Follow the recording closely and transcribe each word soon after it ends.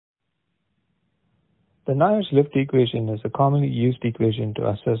The NIOSH Lift equation is a commonly used equation to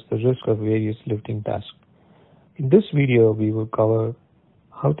assess the risk of various lifting tasks. In this video, we will cover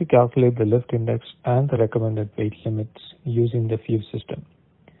how to calculate the lift index and the recommended weight limits using the FUZE system.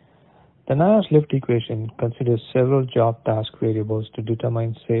 The NIOSH Lift equation considers several job task variables to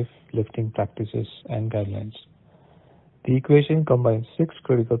determine safe lifting practices and guidelines. The equation combines 6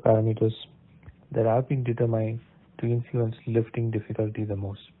 critical parameters that have been determined to influence lifting difficulty the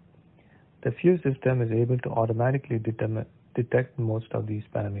most. The FUZE system is able to automatically detect most of these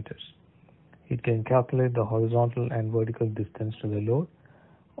parameters. It can calculate the horizontal and vertical distance to the load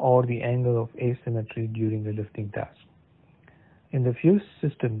or the angle of asymmetry during the lifting task. In the FUZE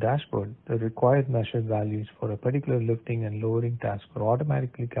system dashboard, the required measured values for a particular lifting and lowering task are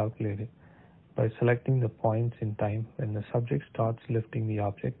automatically calculated by selecting the points in time when the subject starts lifting the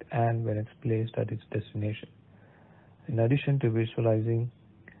object and when it's placed at its destination. In addition to visualizing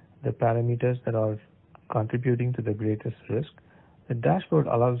the parameters that are contributing to the greatest risk, the dashboard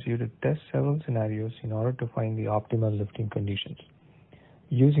allows you to test several scenarios in order to find the optimal lifting conditions.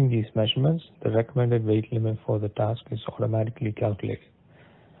 Using these measurements, the recommended weight limit for the task is automatically calculated.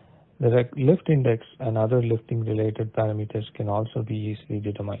 The lift index and other lifting related parameters can also be easily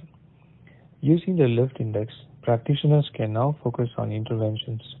determined. Using the lift index, practitioners can now focus on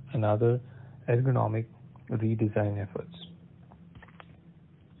interventions and other ergonomic redesign efforts.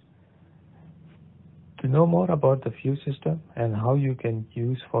 To know more about the FUZE system and how you can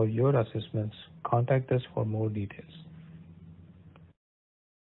use for your assessments, contact us for more details.